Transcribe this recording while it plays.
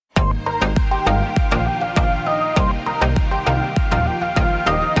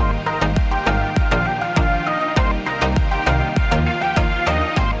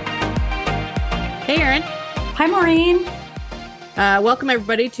Maureen. Welcome,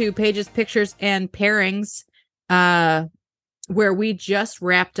 everybody, to Pages, Pictures, and Pairings, where we just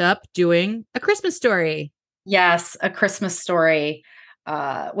wrapped up doing A Christmas Story. Yes, A Christmas Story,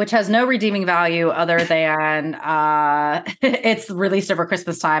 which has no redeeming value other than it's released over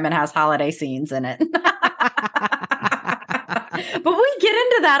Christmas time and has holiday scenes in it. But we get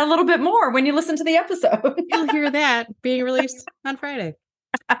into that a little bit more when you listen to the episode. You'll hear that being released on Friday.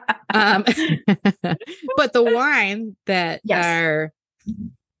 But the wine that our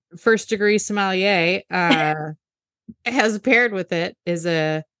first degree sommelier has paired with it is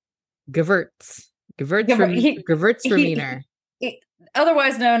a Gewürztraminer.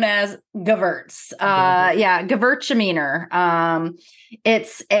 Otherwise known as Gewürz. Gewürztraminer.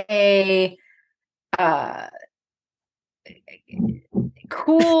 It's a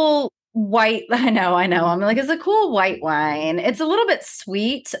cool white. I know. I'm like, it's a cool white wine. It's a little bit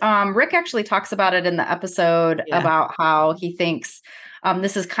sweet. Rick actually talks about it in the episode about how he thinks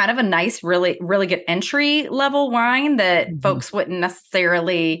this is kind of a nice, really, really good entry level wine that folks wouldn't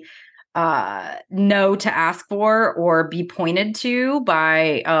necessarily know to ask for or be pointed to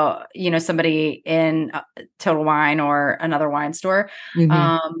by somebody in Total Wine or another wine store.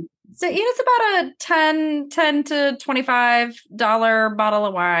 So it's about a $10 to $25 bottle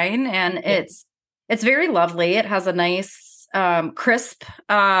of wine, and it's very lovely. It has a nice crisp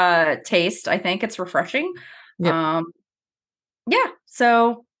taste. I think it's refreshing.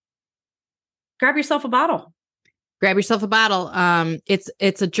 So grab yourself a bottle. It's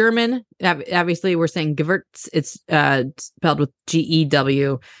a German. Obviously, we're saying Gewürz. It's spelled with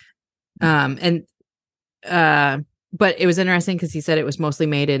Gew. But it was interesting because he said it was mostly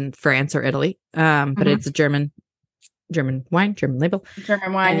made in France or Italy. But it's a German wine, German label.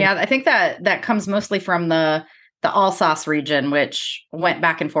 German wine, I think that comes mostly from the Alsace region, which went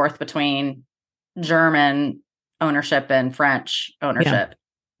back and forth between German ownership and French ownership.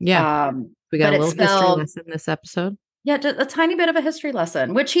 Yeah. We got a little history lesson this episode. Yeah, just a tiny bit of a history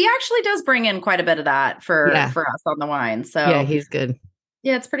lesson, which he actually does bring in quite a bit of that for us on the wine. So yeah, he's good.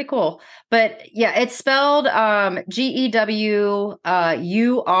 Yeah, it's pretty cool. But yeah, it's spelled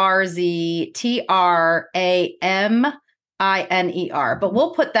Gewürztraminer. But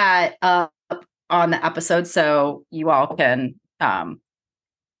we'll put that up on the episode so you all can have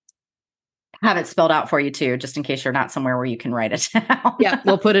it spelled out for you too, just in case you're not somewhere where you can write it down. Yeah,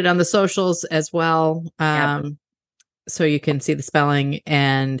 we'll put it on the socials as well. So you can see the spelling.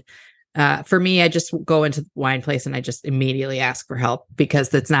 And for me, I just go into the wine place and I just immediately ask for help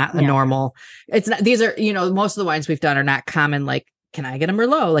because it's not a normal. It's not. These are, most of the wines we've done are not common. Like, can I get a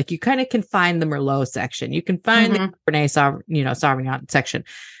Merlot? Like, you kind of can find the Merlot section. You can find the Cabernet Sauvignon section,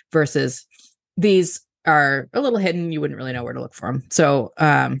 versus these are a little hidden. You wouldn't really know where to look for them. So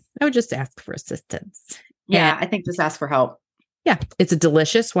I would just ask for assistance. Yeah, I think just ask for help. Yeah, it's a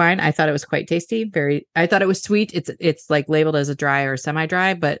delicious wine. I thought it was quite tasty. I thought it was sweet. It's like labeled as a dry or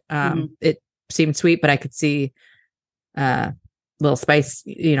semi-dry, but it seemed sweet. But I could see little spice.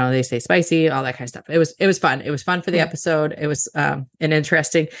 They say spicy, all that kind of stuff. It was fun. It was fun for the episode. It was an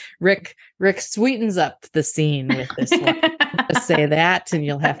interesting. Rick sweetens up the scene with this one. Just say that, and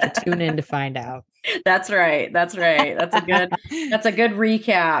you'll have to tune in to find out. That's right. That's a good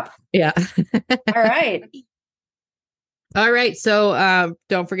recap. Yeah. All right. So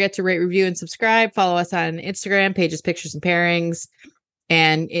don't forget to rate, review, and subscribe. Follow us on Instagram, Pages, Pictures, and Pairings.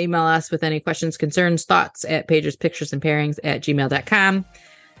 And email us with any questions, concerns, thoughts at pagespicturesandpairings@gmail.com.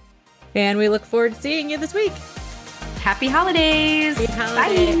 And we look forward to seeing you this week. Happy holidays. Happy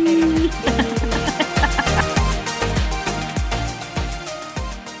holidays. Bye.